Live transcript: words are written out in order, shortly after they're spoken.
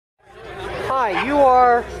Hi, you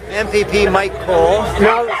are? MPP Mike Colle.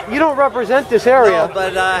 Now, you don't represent this area. No,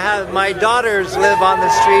 but my daughters live on the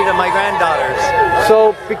street and my granddaughters.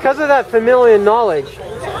 So, because of that familial knowledge,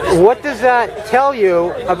 what does that tell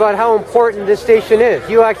you about how important this station is?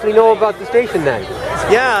 You actually know about the station then?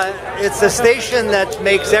 Yeah, it's a station that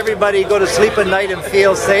makes everybody go to sleep at night and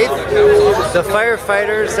feel safe. The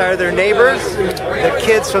firefighters are their neighbors. The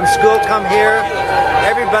kids from school come here.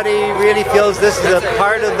 Everybody really feels this is a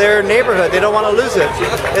part of their neighborhood. They don't want to lose it.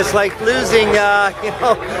 It's like losing,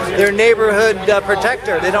 their neighborhood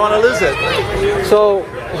protector. They don't want to lose it. So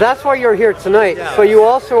that's why you're here tonight. Yeah. But you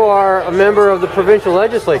also are a member of the provincial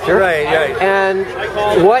legislature. Right, right.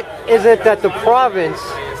 And what is it that the province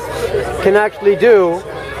can actually do,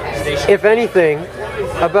 if anything,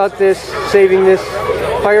 about this, saving this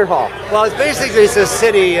fire hall? Well, it's basically a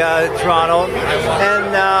city, Toronto,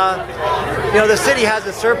 and the city has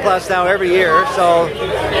a surplus now every year. So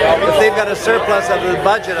if they've got a surplus of the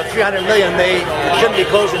budget of $300 million, they shouldn't be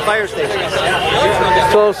closing fire stations.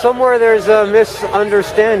 So somewhere there's a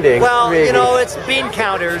misunderstanding. Well, maybe. It's bean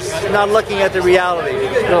counters not looking at the reality.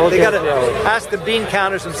 No, they got to ask the bean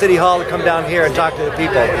counters from City Hall to come down here and talk to the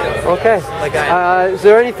people. Okay. Like I am. Is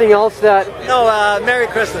there anything else that? No. Merry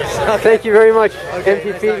Christmas. Thank you very much, Okay,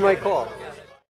 MPP Mike Colle.